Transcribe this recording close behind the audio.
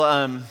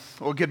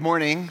Well, good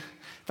morning.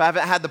 If I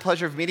haven't had the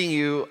pleasure of meeting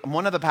you, I'm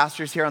one of the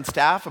pastors here on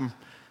staff.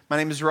 My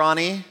name is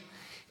Ronnie,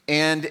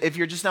 and if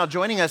you're just now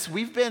joining us,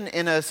 we've been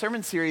in a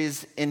sermon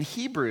series in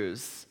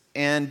Hebrews,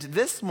 and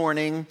this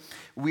morning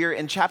we're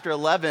in chapter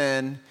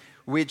 11,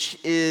 which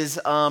is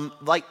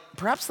like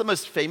perhaps the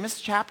most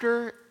famous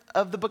chapter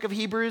of the book of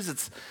Hebrews.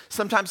 It's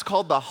sometimes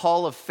called the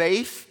Hall of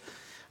Faith.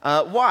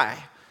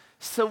 Why?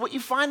 So what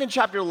you find in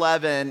chapter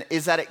 11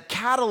 is that it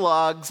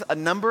catalogs a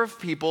number of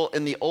people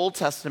in the Old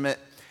Testament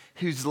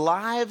whose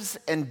lives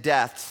and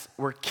deaths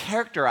were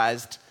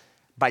characterized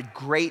by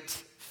great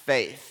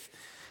faith.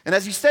 And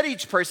as you study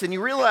each person,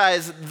 you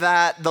realize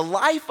that the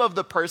life of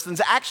the person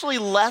is actually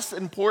less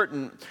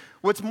important.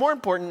 What's more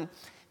important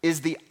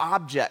is the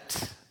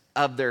object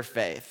of their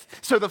faith.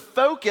 So the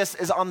focus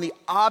is on the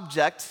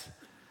object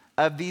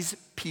of these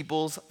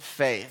people's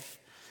faith.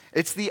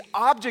 It's the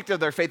object of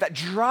their faith that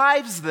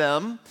drives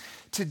them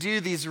to do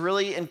these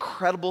really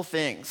incredible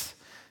things.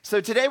 So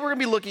today we're going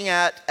to be looking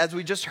at, as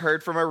we just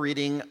heard from our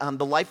reading,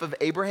 the life of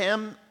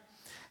Abraham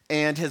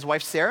and his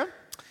wife Sarah.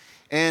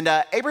 And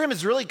Abraham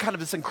is really kind of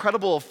this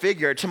incredible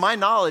figure. To my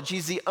knowledge,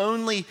 he's the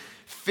only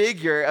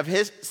figure of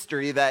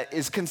history that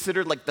is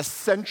considered like the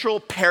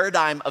central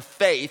paradigm of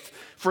faith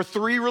for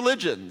three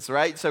religions,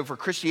 right? So for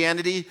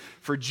Christianity,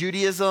 for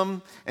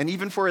Judaism, and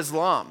even for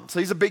Islam. So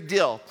he's a big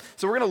deal.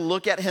 So we're going to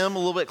look at him a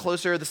little bit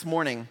closer this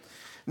morning.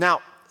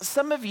 Now,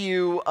 some of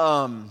you...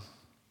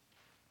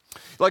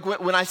 Like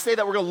when I say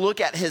that we're going to look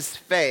at his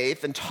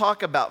faith and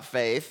talk about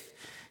faith,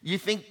 you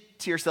think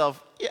to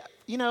yourself,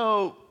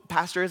 yeah,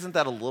 Pastor, isn't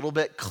that a little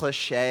bit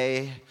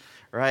cliche,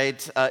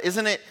 right?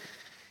 Isn't it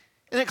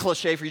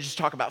cliche for you to just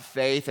talk about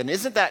faith? And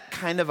isn't that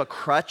kind of a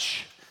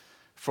crutch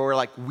for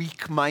like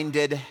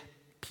weak-minded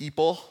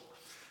people?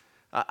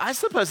 I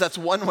suppose that's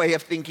one way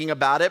of thinking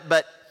about it,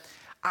 but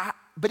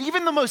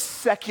even the most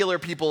secular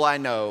people I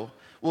know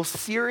will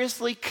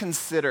seriously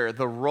consider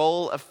the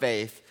role of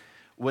faith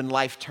when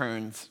life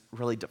turns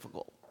really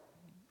difficult,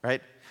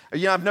 right?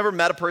 I've never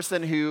met a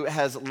person who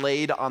has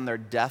laid on their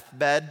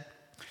deathbed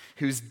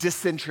who's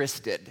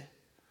disinterested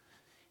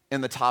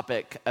in the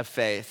topic of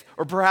faith.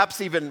 Or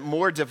perhaps even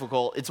more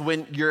difficult, it's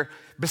when you're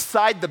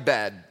beside the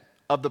bed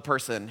of the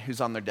person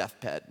who's on their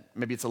deathbed.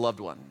 Maybe it's a loved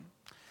one.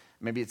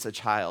 Maybe it's a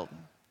child.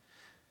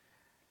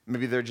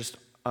 Maybe they're just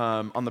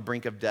on the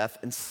brink of death.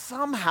 And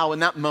somehow in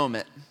that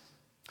moment,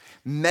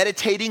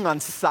 meditating on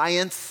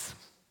science,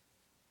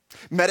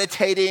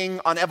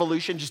 meditating on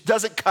evolution just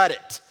doesn't cut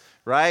it,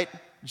 right?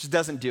 It just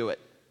doesn't do it.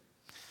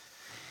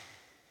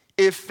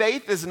 If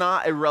faith is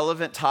not a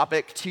relevant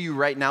topic to you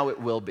right now,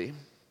 it will be.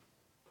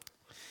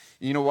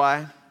 You know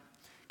why?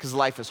 Because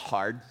life is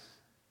hard.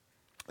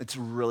 It's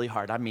really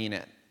hard. I mean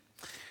it.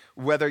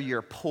 Whether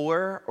you're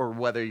poor or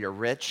whether you're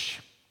rich,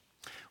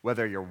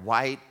 whether you're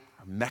white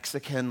or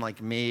Mexican like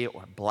me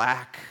or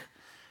black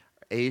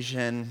or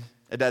Asian,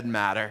 it doesn't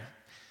matter.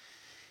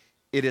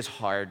 It is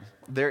hard.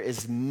 There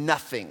is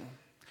nothing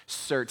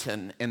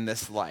certain in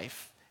this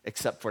life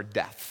except for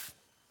death.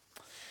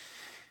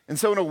 And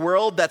so in a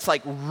world that's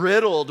like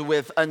riddled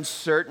with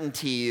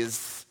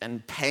uncertainties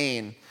and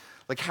pain,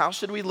 like how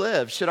should we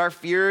live? Should our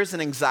fears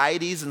and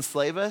anxieties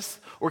enslave us?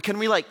 Or can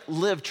we like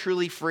live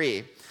truly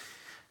free?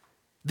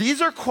 These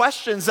are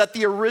questions that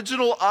the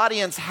original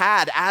audience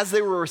had as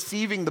they were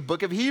receiving the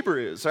book of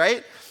Hebrews,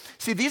 right?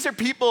 See, these are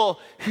people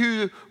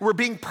who were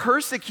being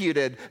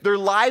persecuted. Their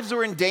lives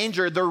were in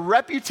danger. Their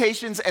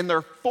reputations and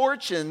their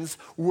fortunes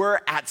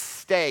were at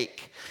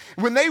stake.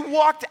 When they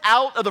walked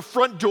out of the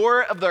front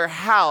door of their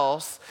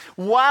house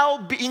while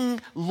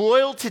being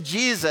loyal to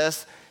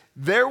Jesus,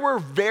 there were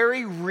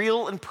very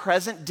real and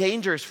present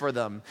dangers for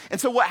them. And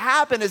so what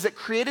happened is it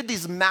created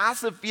these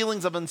massive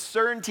feelings of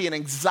uncertainty and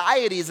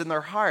anxieties in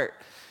their heart.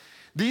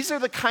 These are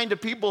the kind of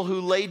people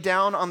who lay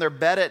down on their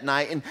bed at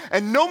night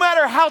and no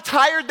matter how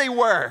tired they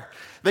were,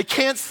 they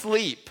can't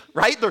sleep,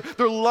 right?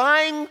 They're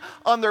lying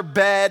on their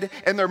bed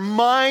and their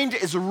mind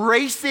is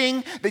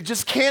racing. They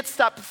just can't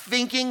stop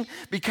thinking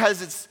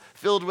because it's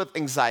filled with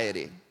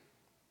anxiety.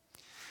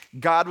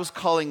 God was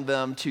calling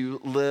them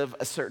to live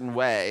a certain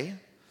way,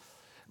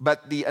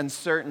 but the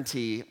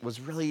uncertainty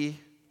was really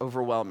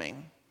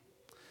overwhelming.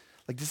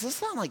 Like, does this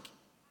sound like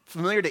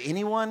familiar to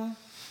anyone?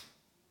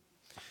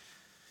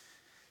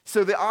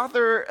 So the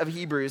author of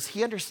Hebrews,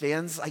 he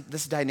understands like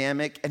this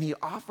dynamic and he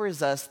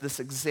offers us this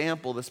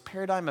example, this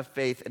paradigm of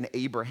faith in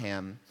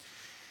Abraham.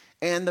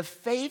 And the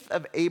faith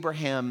of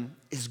Abraham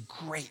is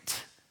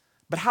great,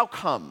 but how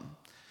come?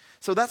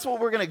 So that's what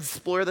we're going to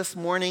explore this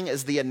morning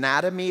is the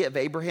anatomy of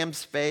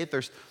Abraham's faith.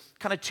 There's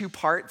kind of two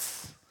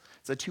parts.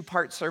 It's a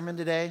two-part sermon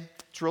today.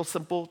 It's real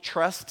simple,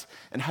 trust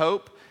and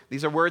hope.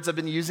 These are words I've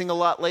been using a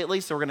lot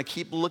lately, so we're going to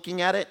keep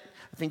looking at it.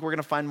 I think we're going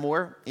to find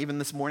more even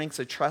this morning,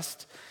 so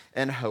trust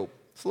and hope.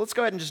 So let's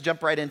go ahead and just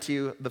jump right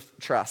into the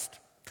trust.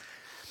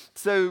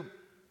 So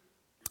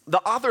the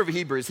author of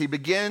Hebrews, he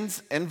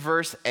begins in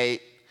verse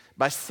 8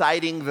 by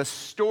citing the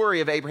story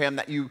of Abraham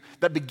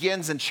that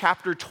begins in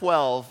chapter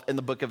 12 in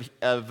the book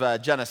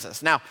of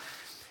Genesis. Now,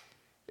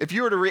 If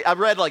you were to read, I've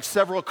read like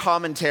several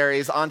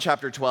commentaries on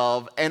chapter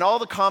 12, and all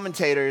the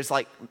commentators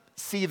like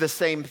see the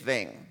same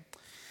thing.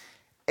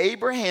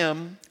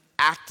 Abraham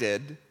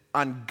acted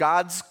on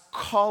God's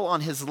call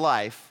on his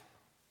life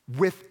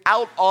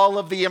without all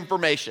of the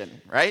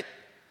information, right?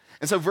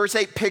 And so verse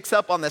 8 picks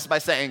up on this by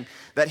saying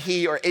that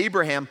he, or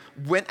Abraham,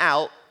 went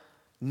out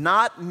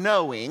not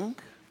knowing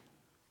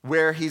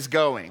where he's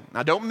going.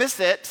 Now don't miss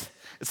it,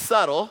 it's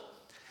subtle.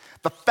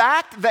 The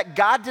fact that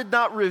God did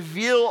not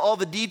reveal all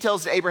the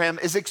details to Abraham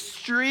is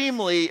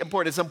extremely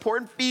important. It's an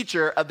important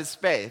feature of his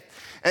faith.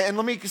 And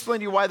let me explain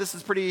to you why this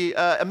is pretty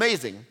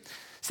amazing.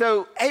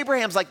 So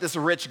Abraham's like this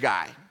rich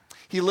guy.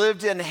 He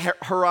lived in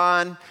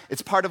Haran.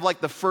 It's part of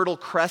like the Fertile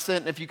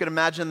Crescent, if you can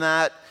imagine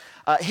that.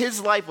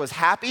 His life was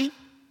happy,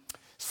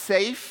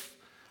 safe,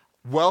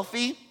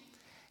 wealthy,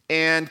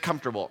 and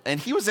comfortable.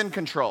 And he was in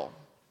control.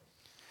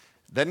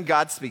 Then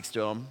God speaks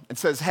to him and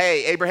says,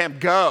 hey, Abraham,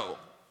 go.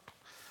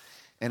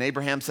 And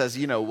Abraham says,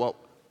 where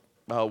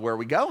are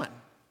we going?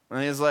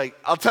 And he's like,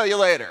 I'll tell you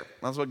later.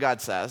 That's what God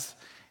says.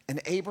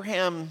 And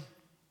Abraham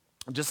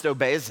just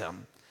obeys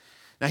him.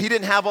 Now, he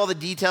didn't have all the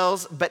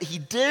details, but he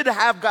did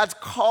have God's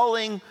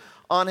calling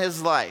on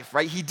his life,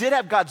 right? He did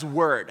have God's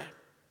word.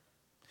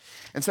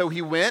 And so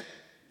he went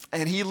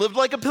and he lived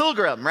like a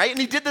pilgrim, right? And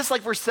he did this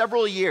like for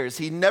several years.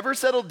 He never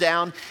settled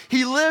down.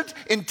 He lived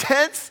in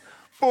tents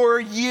for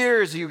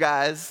years, you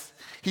guys.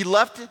 He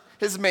left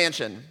his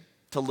mansion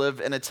to live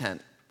in a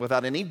tent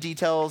without any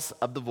details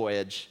of the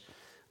voyage,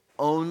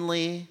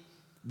 only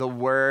the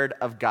word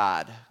of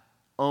God,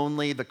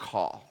 only the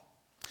call.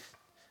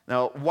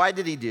 Now, why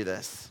did he do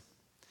this?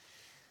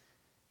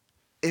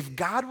 If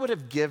God would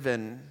have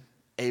given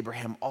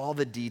Abraham all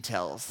the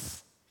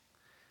details,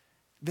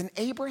 then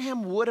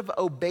Abraham would have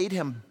obeyed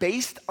him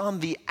based on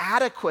the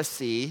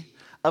adequacy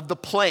of the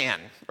plan,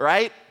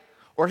 right?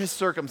 Or his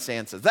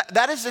circumstances.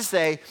 That is to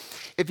say,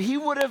 if he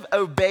would have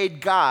obeyed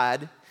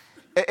God,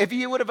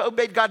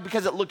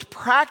 because it looked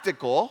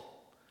practical,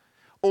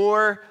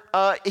 or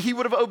he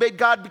would have obeyed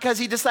God because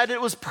he decided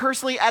it was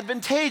personally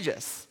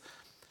advantageous.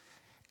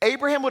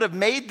 Abraham would have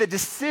made the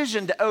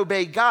decision to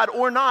obey God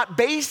or not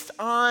based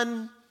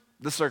on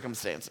the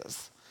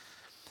circumstances.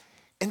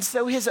 And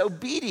so his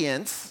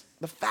obedience,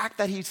 the fact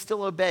that he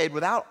still obeyed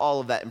without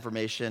all of that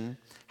information,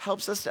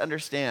 helps us to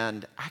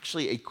understand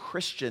actually a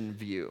Christian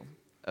view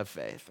of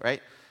faith,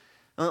 right?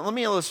 Let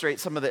me illustrate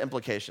some of the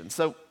implications.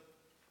 So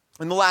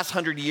in the last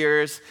 100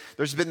 years,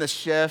 there's been this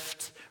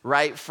shift,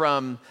 right,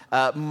 from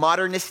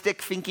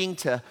modernistic thinking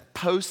to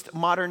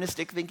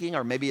postmodernistic thinking,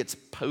 or maybe it's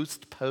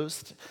post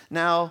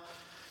now.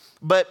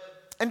 But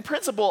in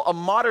principle, a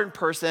modern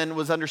person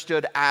was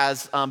understood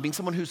as being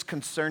someone who's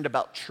concerned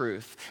about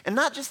truth. And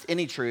not just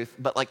any truth,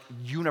 but like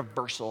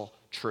universal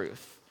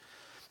truth.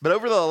 But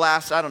over the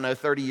last,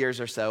 30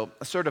 years or so,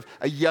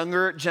 a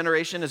younger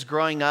generation is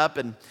growing up,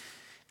 and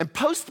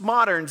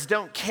postmoderns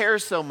don't care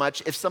so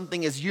much if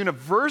something is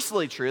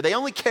universally true. They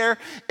only care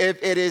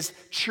if it is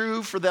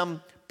true for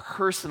them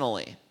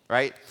personally,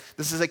 right?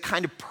 This is a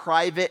kind of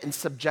private and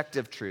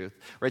subjective truth,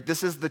 right?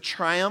 This is the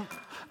triumph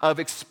of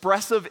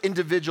expressive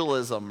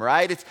individualism,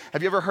 right?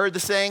 Have you ever heard the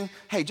saying,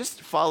 hey,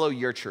 just follow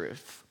your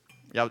truth?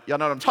 Y'all know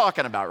what I'm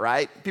talking about,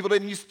 right? People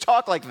didn't used to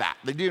talk like that.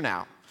 They do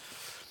now.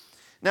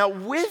 Now,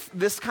 with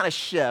this kind of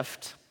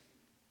shift,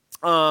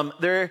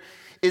 there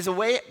is a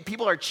way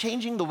people are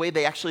changing the way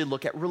they actually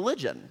look at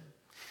religion.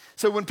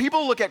 So when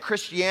people look at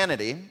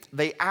Christianity,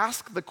 they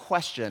ask the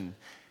question,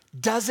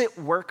 does it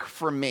work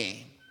for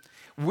me?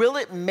 Will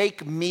it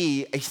make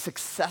me a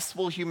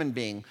successful human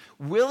being?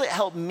 Will it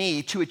help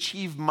me to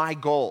achieve my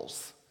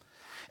goals?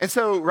 And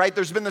so, right,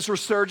 there's been this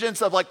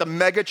resurgence of like the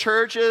mega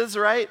churches,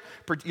 right?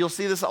 You'll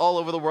see this all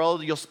over the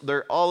world.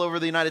 They're all over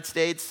the United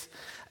States.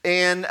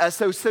 And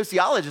so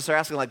sociologists are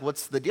asking, like,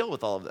 what's the deal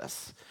with all of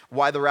this?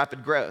 Why the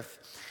rapid growth?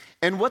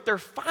 And what they're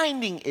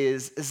finding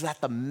is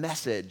that the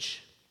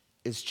message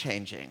is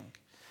changing.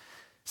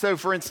 So,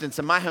 for instance,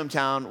 in my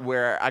hometown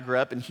where I grew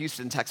up in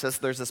Houston, Texas,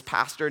 there's this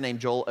pastor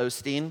named Joel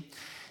Osteen.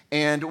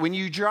 And when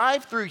you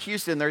drive through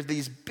Houston, there's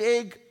these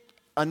big,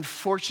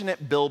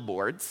 unfortunate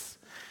billboards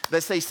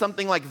that say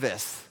something like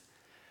this: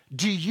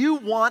 do you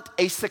want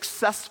a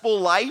successful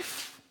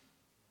life?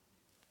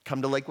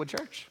 Come to Lakewood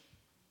Church.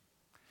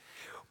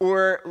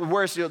 Or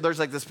worse, there's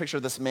like this picture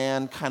of this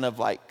man kind of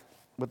like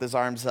with his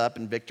arms up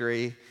in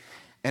victory.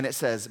 And it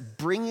says,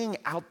 bringing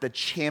out the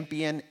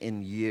champion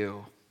in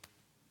you,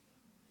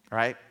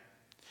 right?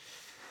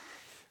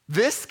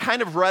 This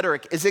kind of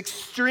rhetoric is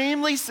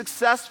extremely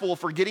successful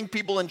for getting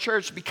people in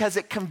church because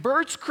it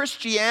converts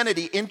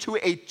Christianity into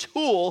a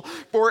tool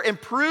for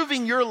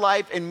improving your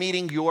life and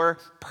meeting your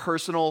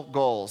personal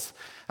goals.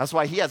 That's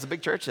why he has a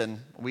big church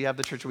and we have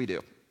the church we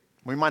do.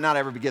 We might not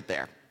ever get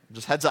there.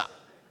 Just heads up.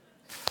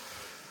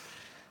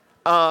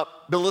 But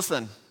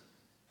listen,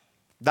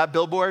 that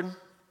billboard,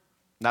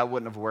 that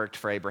wouldn't have worked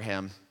for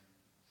Abraham.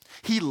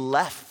 He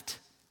left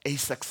a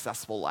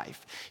successful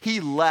life. He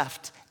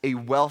left a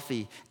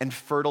wealthy and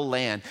fertile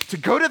land to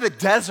go to the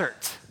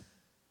desert.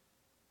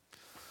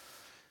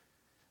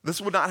 This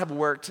would not have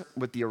worked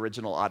with the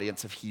original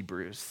audience of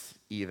Hebrews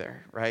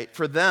either, right?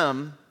 For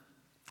them,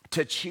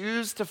 to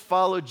choose to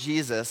follow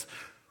Jesus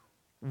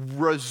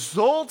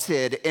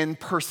resulted in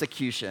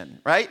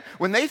persecution, right?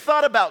 When they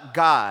thought about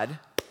God,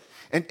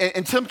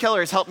 and Tim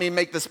Keller has helped me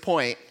make this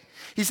point,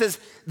 he says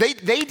they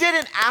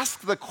didn't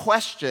ask the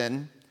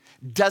question,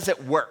 does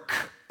it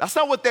work? That's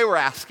not what they were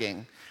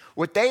asking.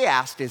 What they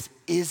asked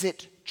is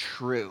it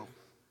true?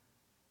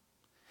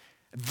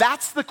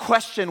 That's the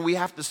question we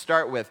have to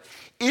start with.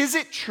 Is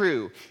it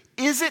true?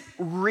 Is it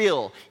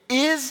real?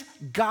 Is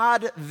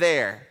God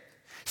there?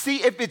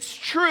 See, if it's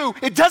true,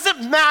 it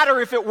doesn't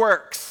matter if it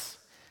works.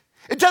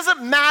 It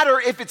doesn't matter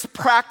if it's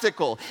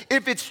practical.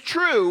 If it's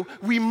true,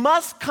 we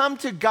must come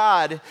to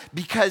God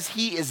because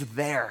he is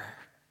there.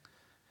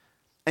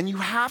 And you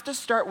have to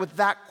start with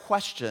that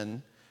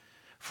question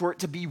for it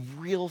to be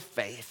real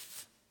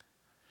faith.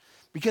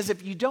 Because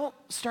if you don't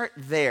start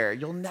there,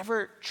 you'll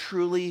never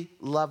truly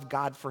love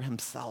God for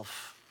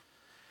himself.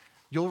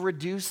 You'll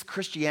reduce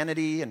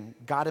Christianity and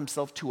God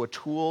himself to a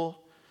tool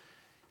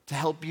to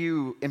help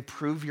you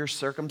improve your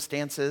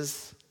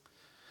circumstances.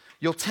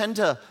 You'll tend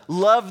to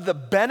love the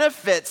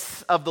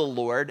benefits of the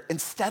Lord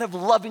instead of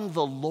loving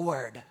the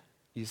Lord,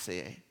 you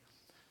see.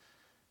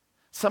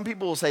 Some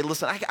people will say,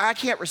 listen, I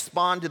can't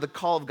respond to the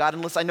call of God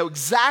unless I know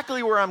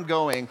exactly where I'm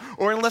going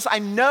or unless I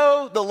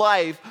know the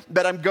life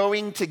that I'm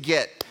going to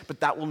get. But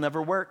that will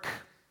never work.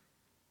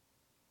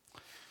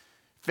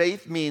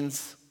 Faith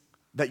means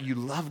that you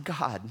love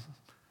God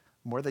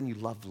more than you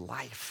love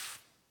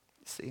life,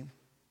 you see.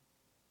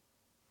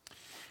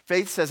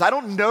 Faith says, I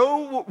don't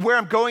know where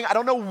I'm going. I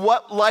don't know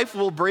what life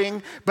will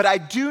bring, but I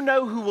do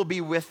know who will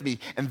be with me.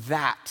 And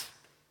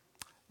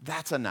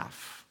that's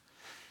enough.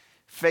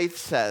 Faith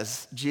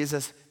says,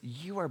 Jesus,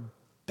 you are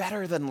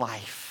better than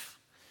life.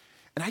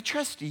 And I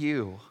trust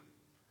you,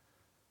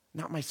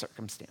 not my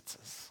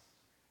circumstances.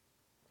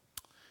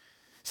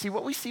 See,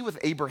 what we see with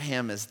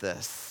Abraham is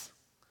this.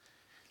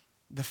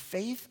 The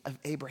faith of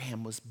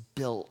Abraham was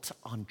built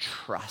on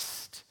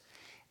trust.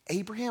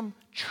 Abraham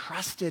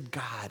trusted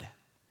God.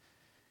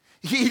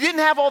 He didn't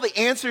have all the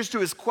answers to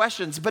his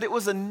questions, but it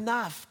was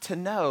enough to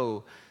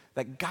know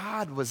that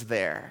God was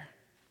there.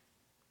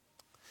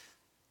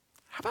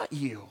 How about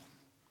you?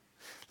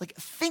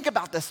 Think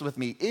about this with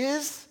me.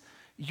 Is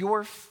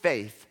your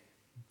faith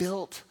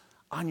built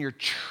on your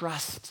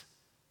trust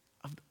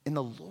in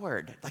the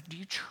Lord? Do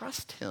you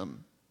trust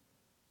him?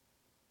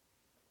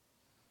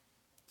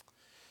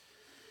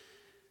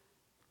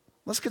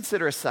 Let's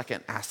consider a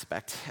second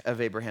aspect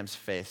of Abraham's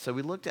faith. So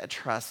we looked at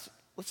trust.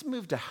 Let's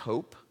move to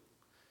hope.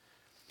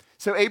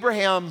 So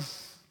Abraham,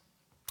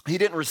 he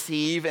didn't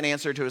receive an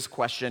answer to his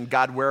question,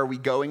 God, where are we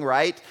going,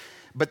 right?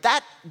 But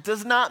that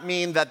does not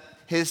mean that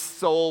his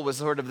soul was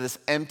sort of this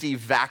empty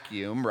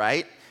vacuum,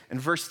 right? In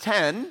verse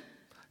 10,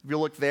 if you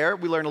look there,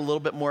 we learn a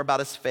little bit more about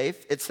his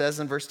faith. It says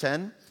in verse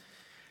 10,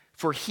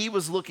 for he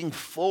was looking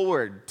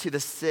forward to the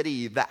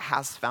city that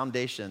has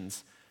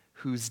foundations,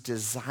 whose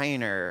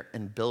designer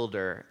and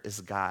builder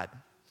is God.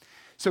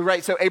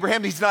 So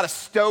Abraham, he's not a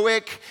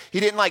stoic. He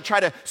didn't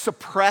try to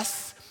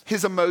suppress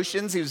his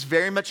emotions. He was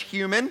very much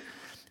human.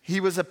 He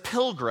was a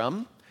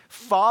pilgrim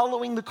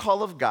following the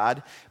call of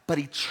God, but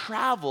he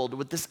traveled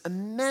with this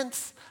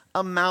immense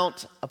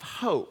amount of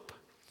hope.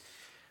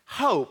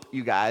 Hope,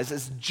 you guys,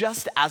 is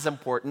just as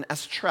important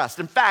as trust.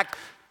 In fact,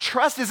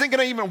 trust isn't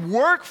going to even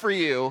work for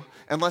you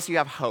unless you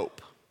have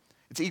hope.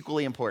 It's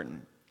equally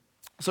important.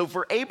 So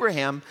for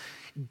Abraham,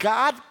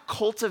 God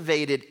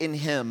cultivated in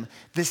him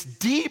this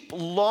deep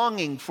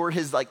longing for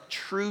his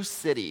true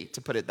city,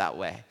 to put it that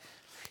way.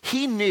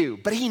 He knew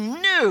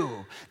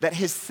that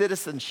his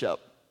citizenship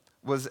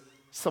was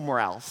somewhere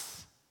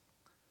else.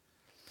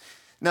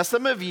 Now,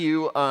 some of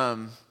you,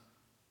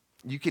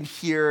 you can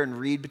hear and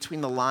read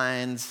between the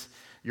lines.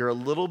 You're a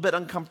little bit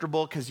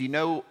uncomfortable because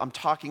I'm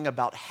talking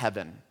about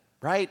heaven,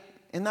 right?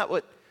 Isn't that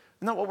what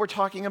we're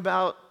talking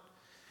about?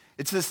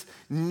 It's this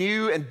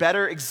new and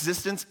better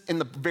existence in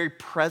the very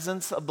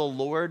presence of the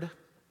Lord,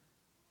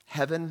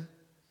 heaven.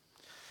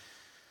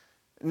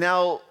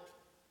 Now,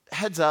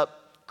 heads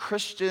up,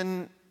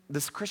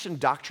 this Christian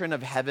doctrine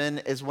of heaven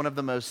is one of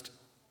the most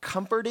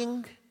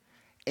comforting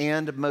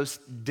and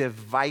most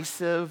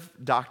divisive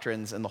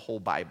doctrines in the whole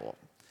Bible.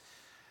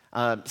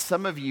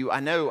 Some of you, I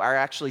know, are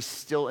actually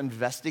still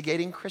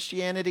investigating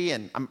Christianity,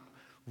 and I'm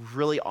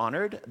really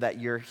honored that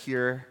you're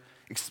here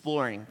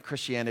exploring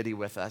Christianity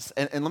with us.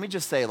 And let me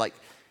just say,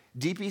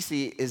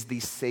 DPC is the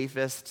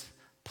safest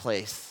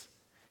place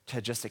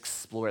to just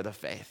explore the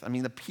faith. I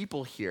mean, the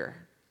people here,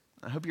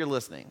 I hope you're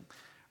listening,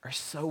 are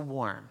so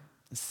warm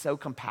and so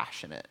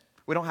compassionate.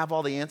 We don't have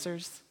all the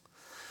answers,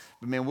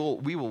 but man,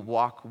 we will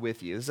walk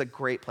with you. This is a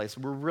great place.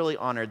 We're really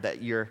honored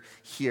that you're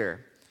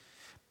here.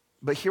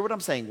 But hear what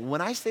I'm saying.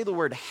 When I say the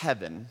word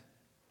heaven,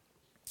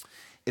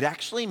 it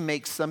actually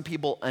makes some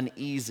people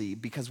uneasy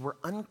because we're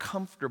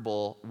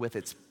uncomfortable with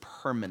its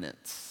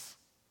permanence.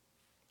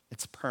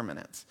 Its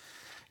permanence.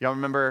 Y'all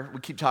remember, we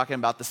keep talking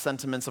about the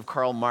sentiments of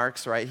Karl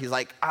Marx, right? He's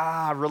like,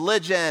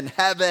 religion,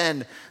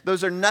 heaven,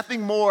 those are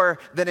nothing more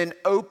than an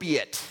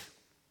opiate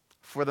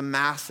for the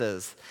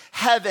masses.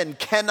 Heaven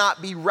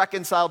cannot be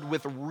reconciled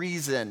with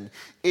reason.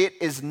 It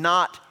is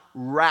not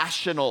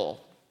rational.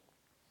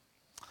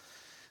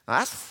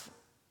 That's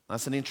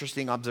an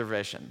interesting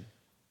observation.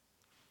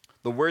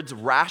 The words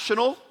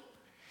rational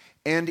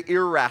and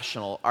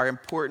irrational are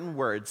important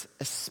words,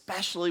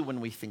 especially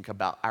when we think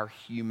about our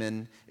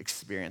human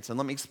experience. And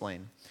let me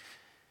explain.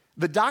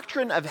 The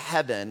doctrine of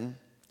heaven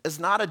is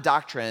not a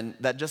doctrine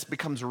that just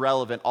becomes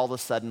relevant all of a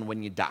sudden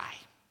when you die.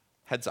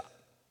 Heads up.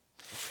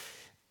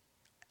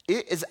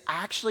 It is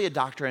actually a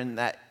doctrine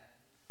that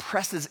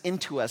presses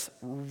into us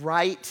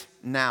right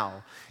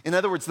now. In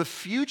other words, the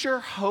future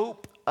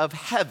hope of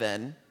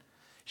heaven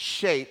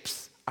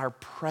shapes our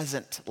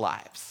present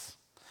lives.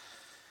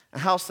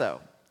 And how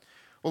so?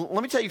 Well,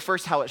 let me tell you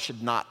first how it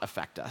should not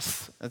affect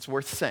us. It's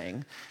worth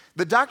saying.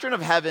 The doctrine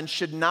of heaven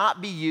should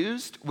not be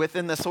used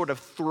within the sort of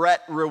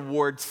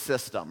threat-reward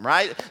system,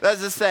 right? That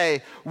is to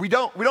say, we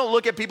don't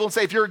look at people and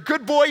say, if you're a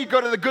good boy, you go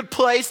to the good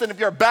place, and if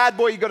you're a bad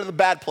boy, you go to the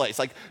bad place.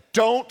 Like,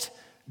 don't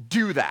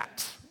do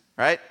that,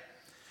 right?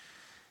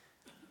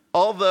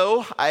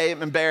 Although I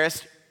am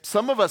embarrassed,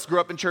 some of us grew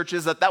up in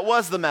churches that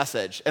was the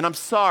message, and I'm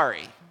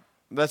sorry.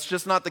 That's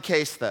just not the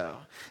case, though.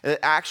 It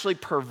actually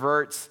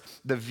perverts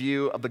the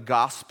view of the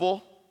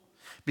gospel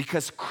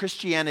because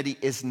Christianity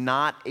is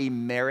not a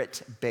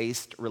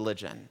merit-based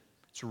religion.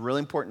 It's really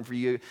important for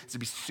you to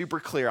be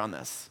super clear on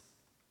this.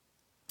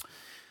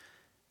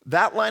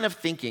 That line of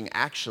thinking,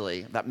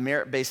 actually, that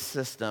merit-based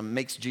system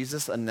makes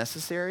Jesus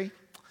unnecessary,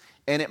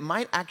 and it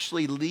might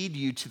actually lead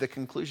you to the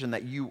conclusion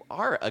that you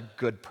are a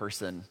good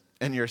person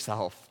in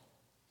yourself.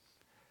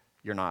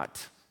 You're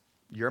not.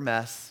 You're a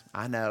mess.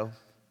 I know,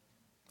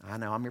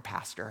 I'm your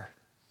pastor.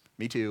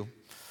 Me too.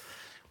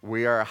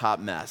 We are a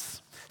hot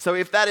mess. So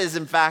if that is,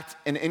 in fact,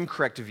 an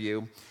incorrect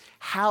view,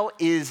 how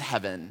is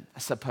heaven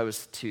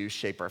supposed to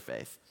shape our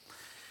faith?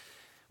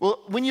 Well,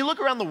 when you look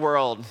around the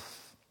world,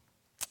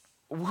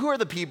 who are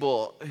the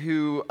people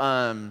who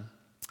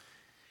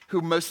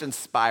most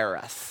inspire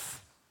us?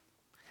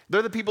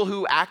 They're the people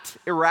who act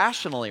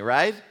irrationally,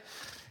 right?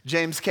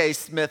 James K.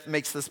 Smith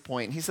makes this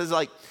point. He says,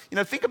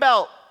 think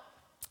about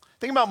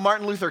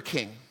Martin Luther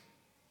King.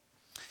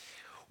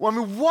 Well, I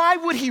mean, why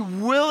would he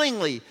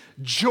willingly,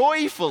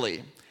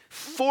 joyfully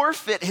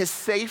forfeit his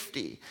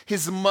safety,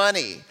 his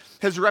money,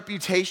 his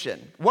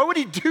reputation? Why would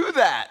he do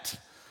that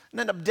and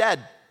end up dead?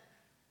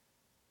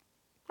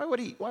 Why would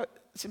he? It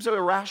seems so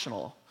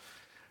irrational.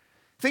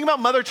 Think about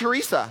Mother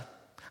Teresa.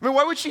 I mean,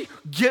 why would she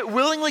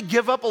willingly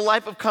give up a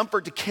life of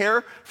comfort to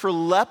care for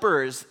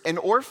lepers and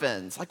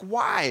orphans? Like,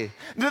 why?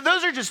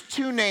 Those are just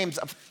two names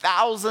of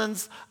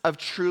thousands of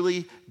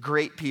truly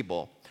great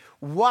people.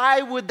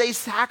 Why would they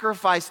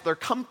sacrifice their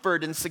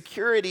comfort and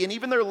security and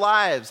even their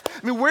lives?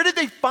 I mean, where did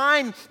they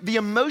find the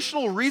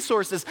emotional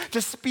resources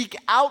to speak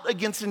out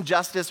against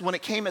injustice when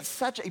it came at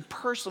such a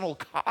personal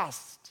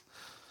cost?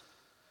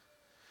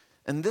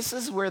 And this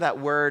is where that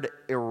word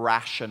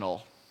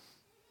irrational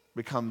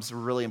becomes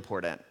really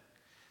important.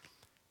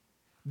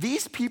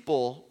 These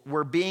people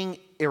were being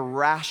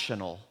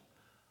irrational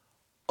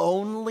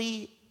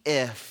only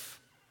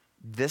if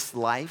this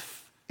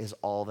life is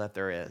all that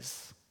there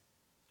is.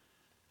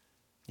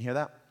 You hear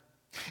that?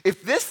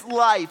 If this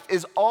life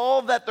is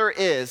all that there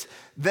is,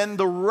 then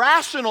the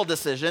rational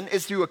decision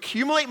is to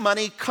accumulate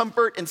money,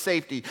 comfort, and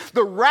safety.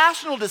 The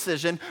rational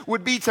decision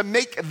would be to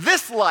make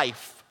this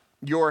life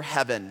your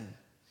heaven.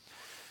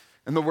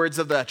 In the words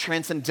of the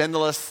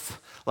transcendentalists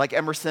like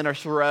Emerson or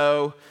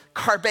Thoreau,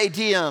 carpe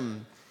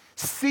diem,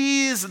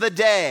 seize the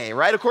day,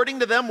 right? According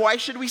to them, why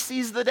should we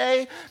seize the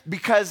day?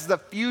 Because the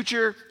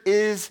future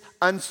is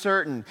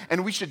uncertain.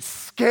 And we should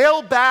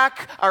scale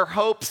back our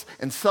hopes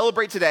and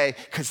celebrate today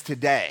because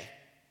today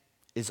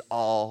is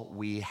all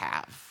we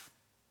have.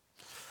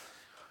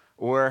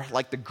 Or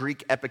like the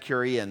Greek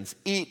Epicureans,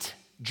 eat,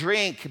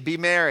 drink, be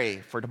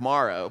merry, for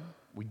tomorrow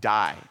we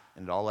die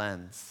and it all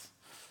ends.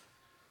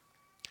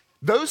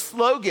 Those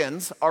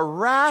slogans are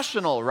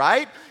rational,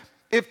 right?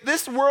 If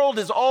this world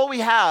is all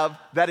we have,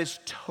 that is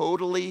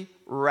totally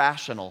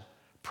rational.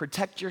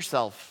 Protect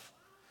yourself.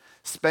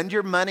 Spend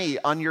your money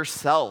on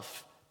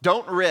yourself.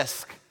 Don't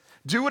risk.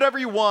 Do whatever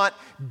you want.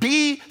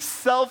 Be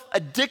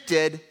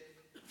self-addicted,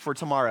 for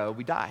tomorrow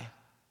we die.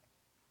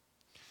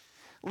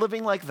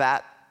 Living like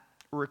that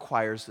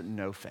requires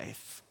no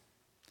faith.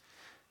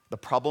 The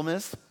problem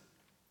is,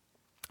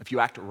 if you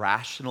act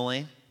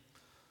rationally,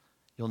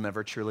 you'll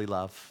never truly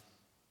love.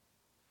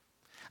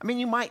 I mean,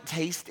 you might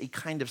taste a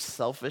kind of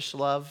selfish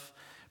love,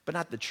 but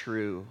not the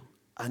true,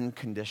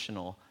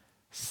 unconditional,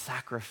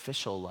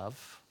 sacrificial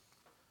love.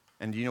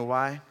 And do you know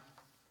why?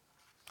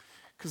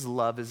 Because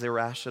love is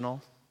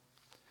irrational.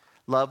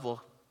 Love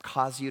will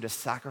cause you to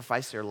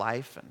sacrifice your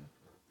life and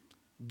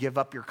give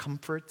up your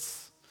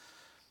comforts.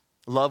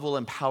 Love will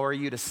empower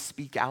you to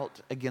speak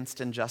out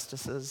against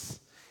injustices,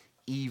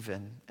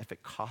 even if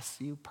it costs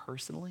you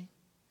personally.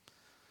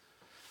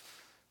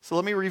 So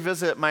let me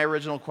revisit my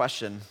original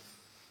question.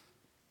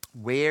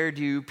 Where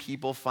do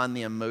people find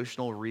the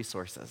emotional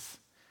resources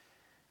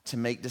to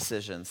make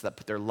decisions that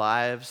put their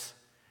lives,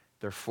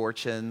 their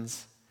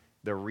fortunes,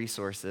 their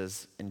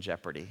resources in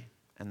jeopardy,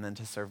 and then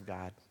to serve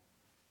God.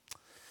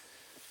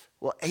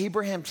 Well,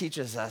 Abraham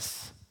teaches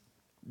us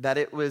that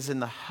it was in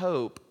the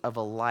hope of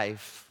a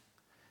life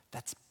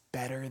that's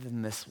better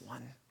than this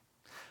one,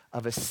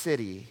 of a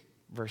city,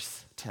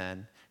 verse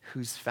 10,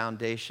 whose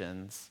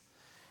foundations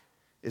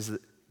is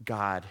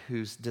God,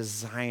 whose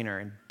designer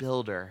and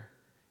builder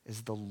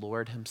is the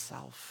Lord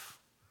himself.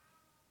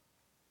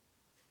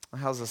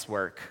 How does this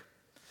work?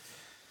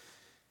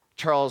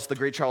 The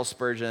great Charles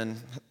Spurgeon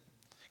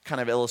kind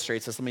of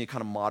illustrates this. Let me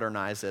kind of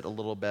modernize it a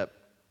little bit.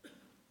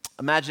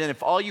 Imagine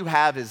if all you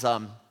have is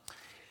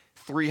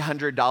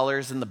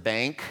 $300 in the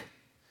bank.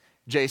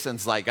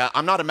 Jason's like,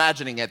 I'm not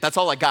imagining it. That's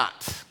all I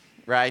got,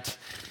 right?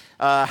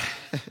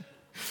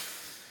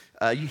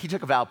 He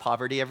took a vow of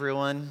poverty,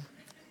 everyone.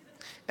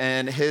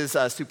 And his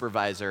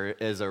supervisor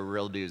is a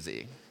real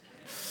doozy.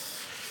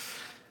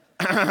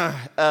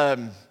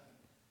 Imagine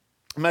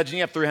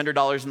you have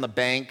 $300 in the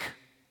bank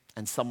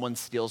and someone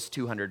steals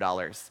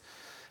 $200.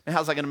 And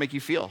how's that going to make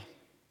you feel?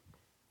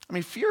 I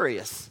mean,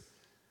 furious.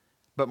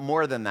 But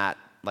more than that,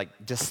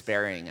 like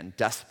despairing and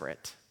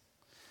desperate.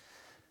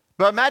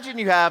 But imagine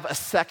you have a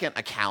second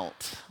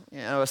account,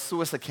 a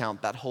Swiss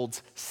account that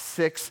holds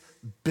 $6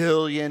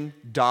 billion.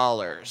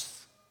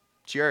 It's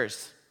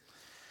yours.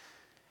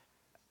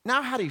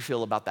 Now, how do you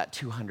feel about that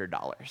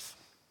 $200?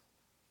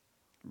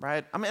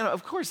 Right? I mean,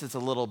 of course, it's a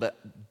little bit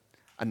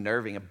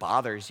unnerving. It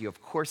bothers you.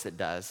 Of course it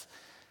does.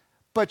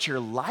 But your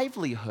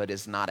livelihood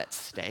is not at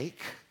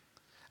stake.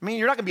 I mean,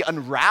 you're not going to be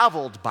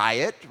unraveled by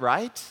it,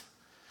 right?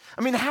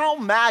 I mean, how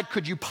mad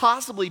could you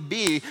possibly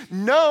be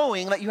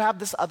knowing that you have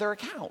this other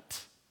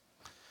account?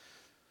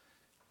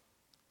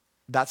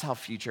 That's how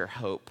future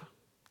hope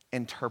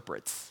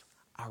interprets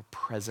our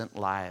present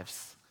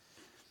lives.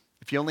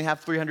 If you only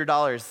have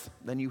 $300,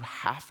 then you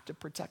have to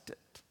protect it.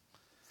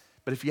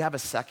 But if you have a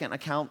second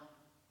account,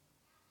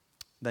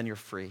 then you're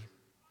free.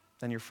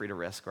 Then you're free to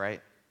risk,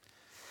 right?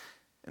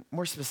 And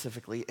more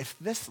specifically, if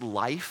this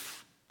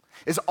life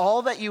is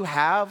all that you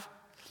have,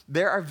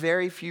 there are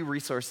very few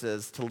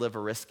resources to live a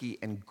risky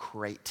and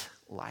great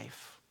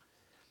life.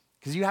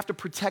 Because you have to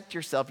protect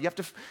yourself.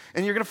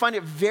 And you're going to find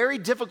it very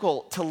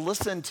difficult to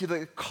listen to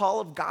the call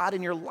of God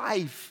in your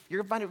life.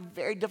 You're going to find it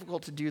very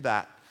difficult to do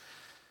that.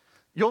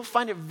 You'll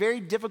find it very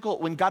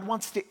difficult when God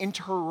wants to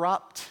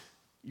interrupt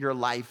your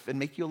life and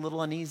make you a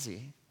little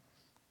uneasy.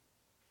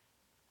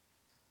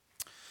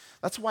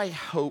 That's why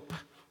hope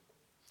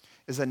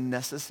is a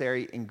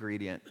necessary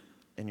ingredient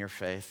in your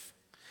faith.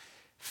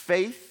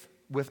 Faith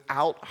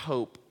without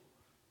hope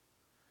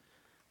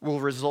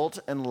will result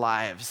in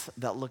lives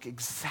that look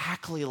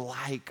exactly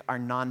like our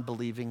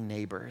non-believing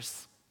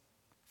neighbors.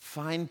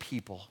 Fine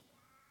people,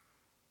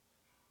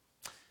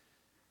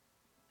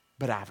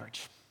 but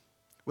average.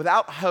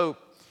 Without hope,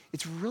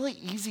 it's really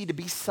easy to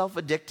be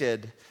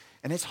self-addicted,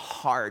 and it's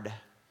hard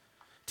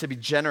to be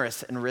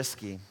generous and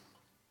risky.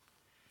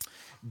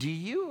 Do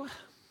you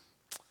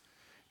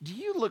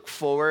look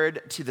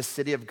forward to the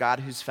city of God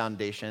whose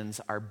foundations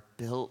are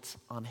built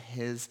on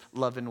his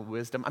love and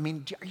wisdom? I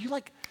mean, are you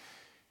like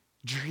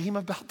dream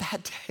about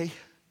that day?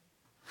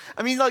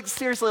 I mean, like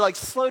seriously, like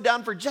slow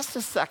down for just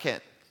a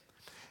second.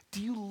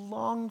 Do you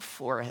long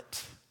for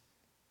it?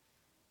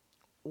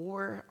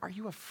 Or are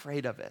you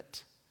afraid of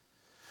it?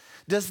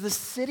 Does the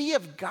city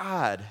of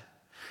God,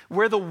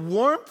 where the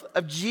warmth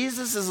of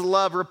Jesus'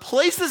 love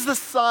replaces the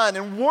sun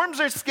and warms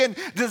our skin,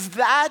 does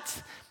that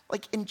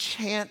like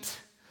enchant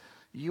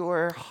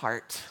your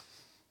heart?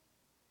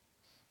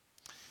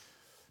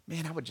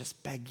 Man, I would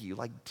just beg you,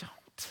 like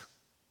don't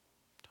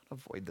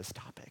avoid this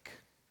topic.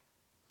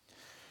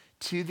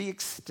 To the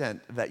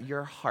extent that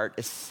your heart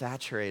is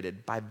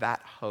saturated by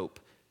that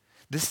hope,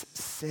 this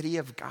city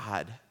of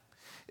God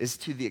is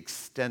to the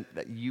extent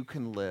that you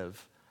can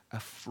live a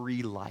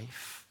free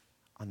life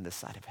on this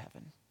side of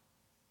heaven.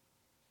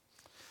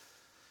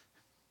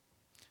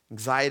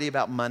 Anxiety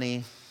about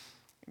money,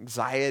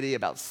 anxiety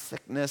about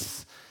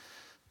sickness,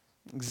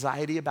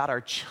 anxiety about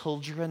our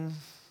children,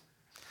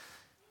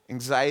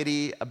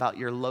 anxiety about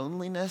your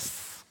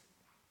loneliness,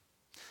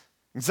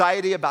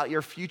 anxiety about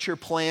your future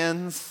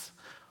plans,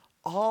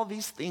 all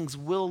these things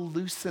will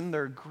loosen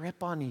their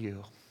grip on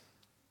you.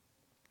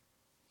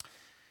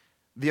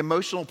 The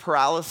emotional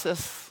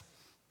paralysis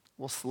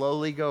will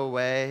slowly go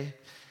away,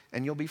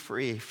 and you'll be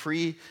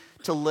free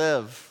to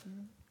live,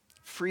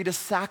 free to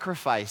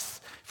sacrifice,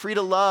 free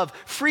to love,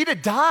 free to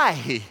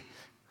die,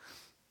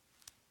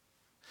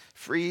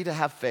 free to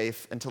have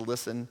faith and to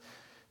listen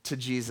to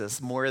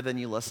Jesus more than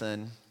you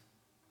listen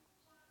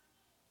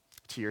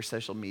to your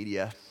social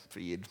media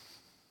feed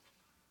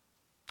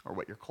or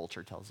what your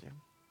culture tells you.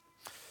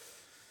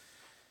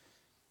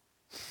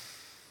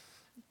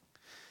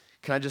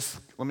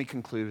 Let me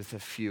conclude with a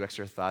few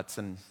extra thoughts.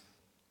 And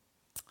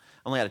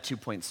I only had a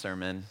 2-point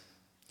sermon,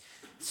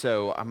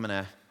 so I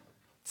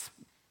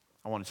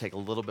want to take a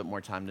little bit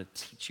more time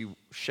to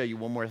show you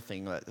one more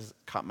thing that has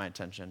caught my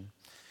attention.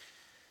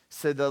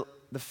 So the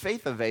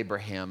faith of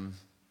Abraham,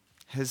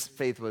 his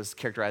faith was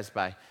characterized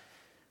by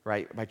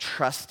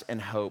trust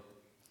and hope.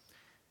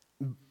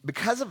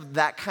 because of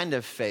that kind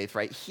of faith,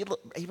 right,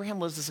 Abraham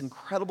lives this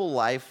incredible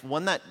life,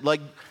 one that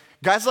like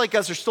guys like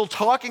us are still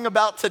talking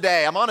about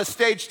today. I'm on a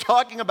stage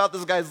talking about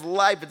this guy's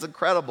life. It's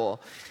incredible.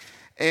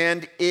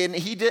 And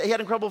he had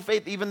incredible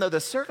faith even though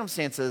the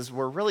circumstances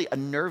were really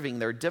unnerving,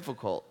 they're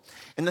difficult.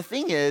 And the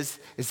thing is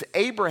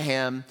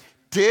Abraham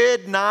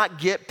did not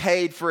get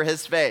paid for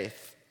his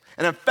faith.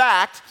 And in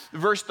fact,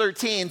 verse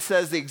 13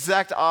 says the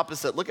exact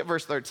opposite. Look at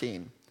verse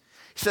 13.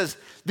 He says,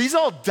 these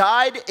all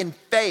died in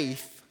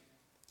faith,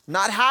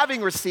 not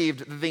having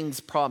received the things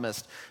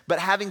promised, but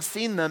having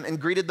seen them and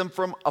greeted them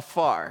from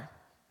afar,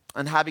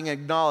 and having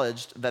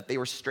acknowledged that they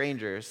were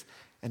strangers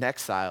and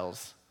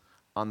exiles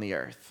on the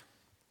earth.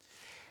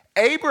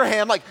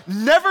 Abraham,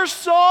 never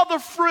saw the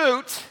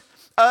fruit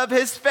of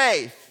his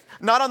faith,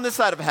 not on this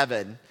side of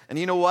heaven. And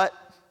you know what?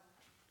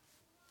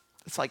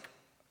 It's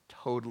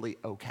totally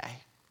okay.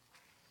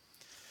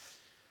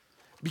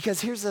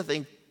 Because here's the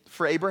thing,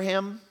 for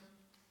Abraham,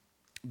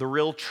 the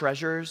real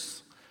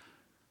treasures,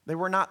 they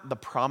were not the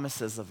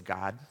promises of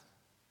God.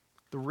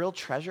 The real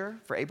treasure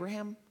for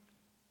Abraham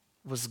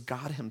was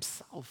God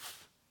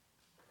himself.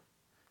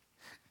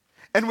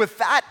 And with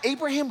that,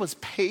 Abraham was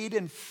paid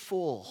in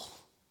full.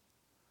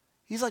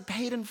 He's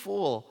paid in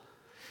full.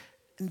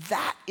 And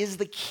that is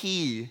the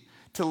key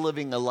to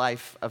living a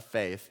life of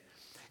faith.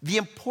 The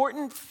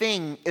important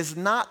thing is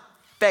not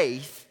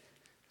faith.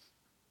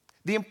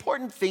 The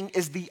important thing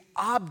is the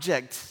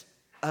object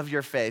of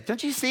your faith.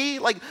 Don't you see?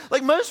 Like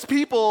most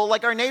people,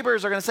 our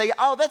neighbors are going to say,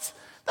 oh, that's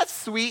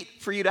sweet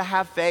for you to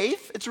have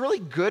faith. It's really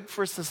good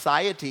for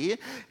society.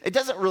 It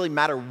doesn't really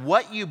matter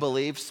what you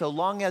believe so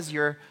long as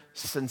you're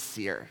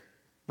sincere,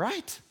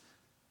 right?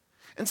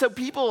 And so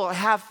people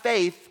have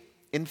faith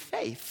in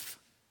faith,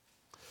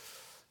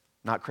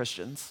 not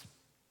Christians.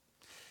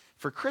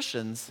 For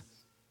Christians,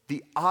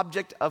 the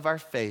object of our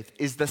faith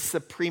is the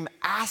supreme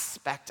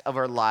aspect of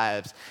our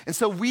lives. And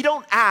so we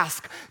don't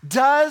ask,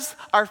 does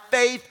our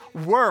faith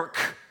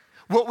work?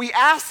 What we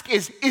ask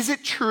is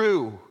it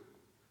true?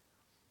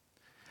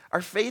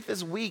 Our faith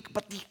is weak,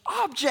 but the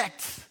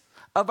object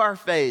of our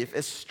faith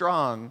is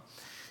strong.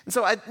 And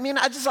so,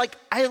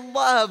 I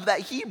love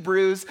that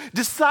Hebrews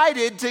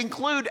decided to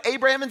include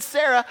Abraham and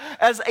Sarah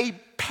as a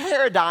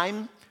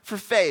paradigm for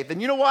faith. And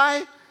you know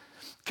why?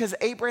 Because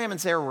Abraham and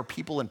Sarah were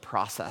people in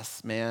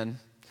process, man.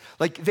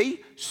 They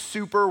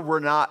super were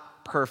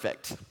not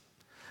perfect.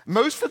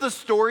 Most of the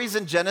stories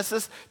in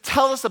Genesis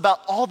tell us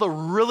about all the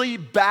really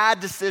bad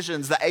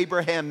decisions that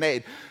Abraham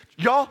made.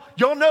 Y'all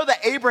know that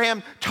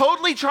Abraham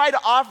totally tried to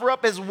offer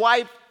up his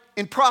wife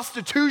in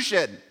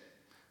prostitution,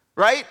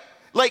 right?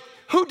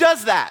 Who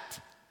does that?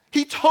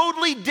 He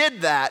totally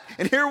did that.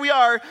 And here we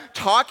are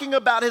talking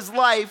about his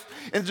life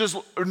and just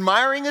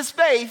admiring his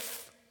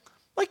faith.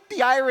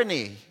 The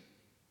irony.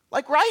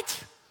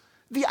 Right?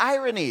 The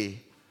irony.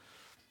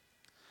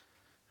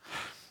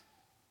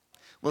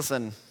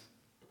 Listen,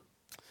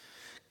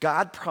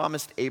 God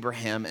promised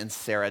Abraham and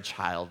Sarah a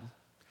child.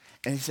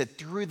 And he said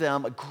through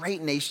them, a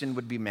great nation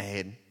would be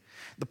made.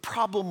 The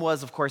problem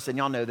was, of course, and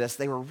y'all know this,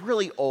 they were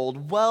really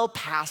old, well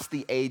past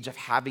the age of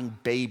having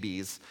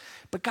babies.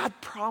 But God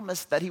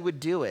promised that he would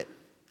do it.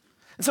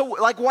 And so,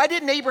 why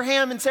didn't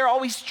Abraham and Sarah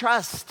always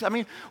trust?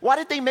 Why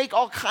did they make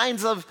all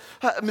kinds of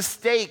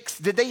mistakes?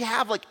 Did they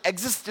have,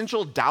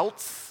 existential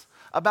doubts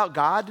about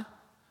God?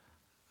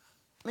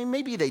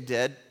 Maybe they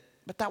did,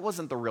 but that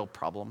wasn't the real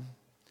problem.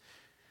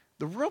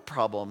 The real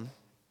problem,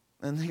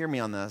 and hear me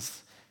on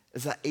this,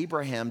 is that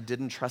Abraham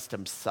didn't trust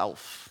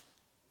himself.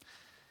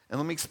 And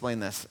let me explain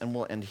this, and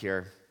we'll end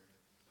here.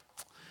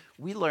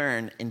 We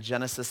learn in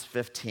Genesis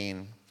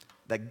 15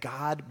 that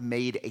God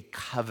made a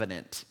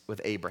covenant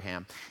with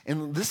Abraham.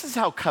 And this is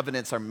how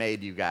covenants are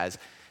made, you guys.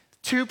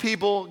 Two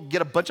people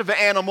get a bunch of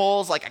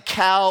animals, like a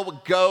cow,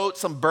 a goat,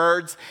 some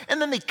birds,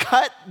 and then they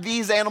cut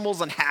these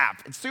animals in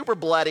half. It's super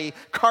bloody,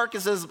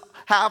 carcasses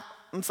half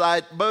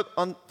inside, both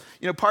on,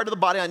 part of the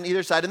body on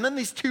either side. And then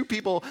these two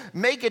people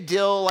make a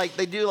deal,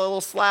 they do a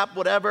little slap,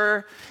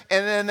 whatever.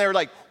 And then they're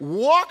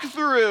walk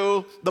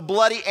through the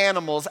bloody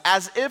animals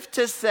as if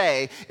to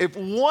say, if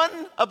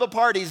one of the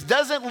parties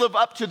doesn't live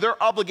up to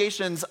their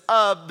obligations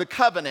of the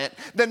covenant,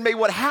 then may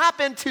what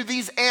happened to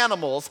these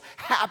animals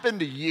happen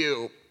to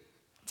you.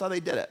 That's how they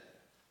did it.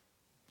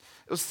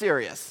 It was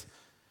serious.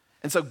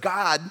 And so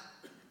God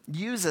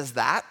uses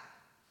that,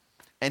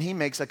 and he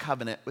makes a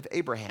covenant with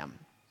Abraham.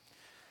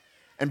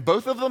 And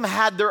both of them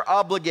had their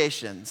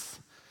obligations.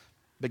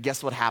 But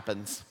guess what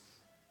happens?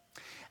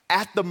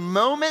 At the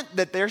moment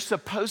that they're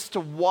supposed to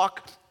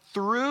walk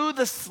through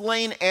the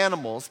slain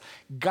animals,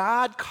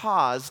 God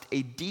caused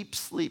a deep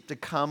sleep to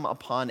come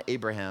upon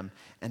Abraham.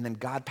 And then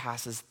God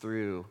passes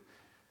through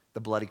the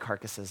bloody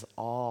carcasses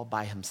all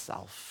by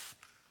himself.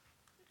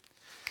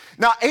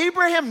 Now,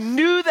 Abraham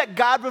knew that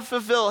God would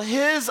fulfill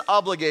his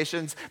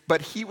obligations,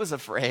 but he was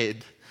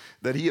afraid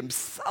that he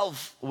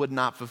himself would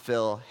not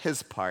fulfill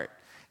his part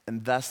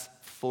and thus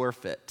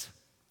forfeit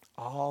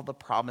all the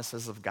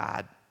promises of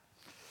God.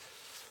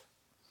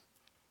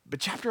 But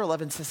chapter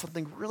 11 says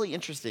something really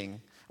interesting.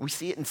 We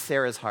see it in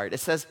Sarah's heart. It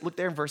says, look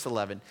there in verse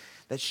 11,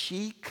 that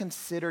she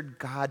considered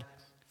God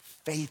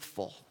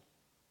faithful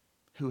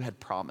who had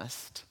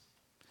promised.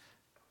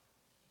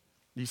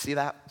 Do you see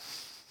that?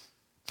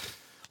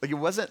 Like, it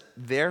wasn't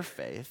their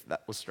faith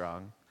that was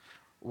strong.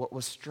 What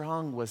was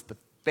strong was the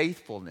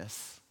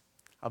faithfulness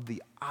of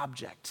the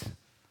object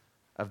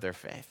of their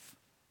faith.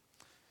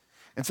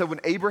 And so when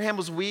Abraham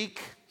was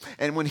weak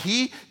and when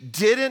he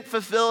didn't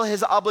fulfill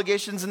his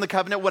obligations in the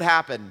covenant, what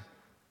happened?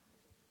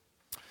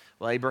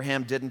 Well,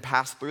 Abraham didn't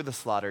pass through the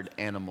slaughtered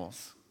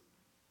animals.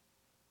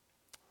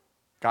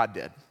 God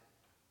did.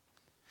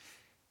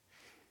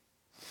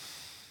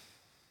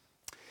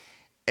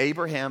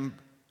 Abraham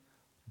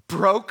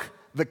broke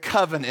the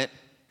covenant,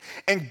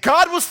 and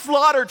God was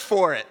slaughtered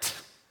for it.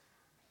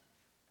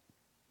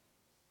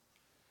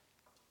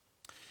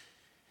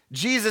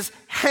 Jesus,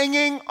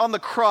 hanging on the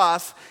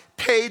cross,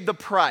 paid the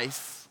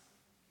price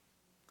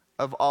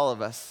of all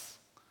of us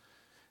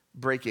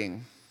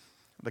breaking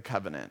the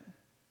covenant.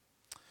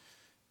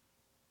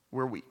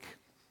 We're weak,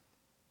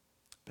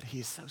 but he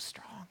is so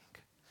strong.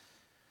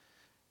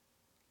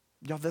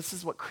 Y'all, this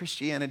is what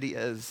Christianity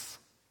is.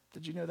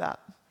 Did you know that?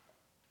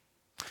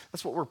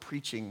 That's what we're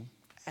preaching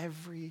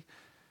every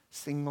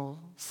single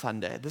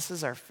Sunday. This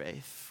is our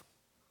faith.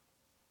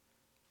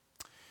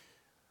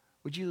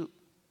 Would you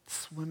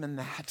swim in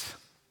that?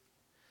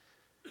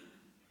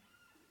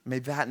 May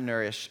that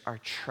nourish our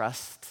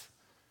trust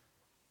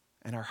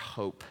and our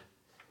hope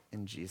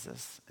in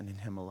Jesus and in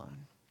him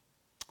alone.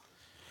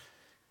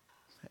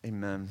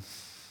 Amen.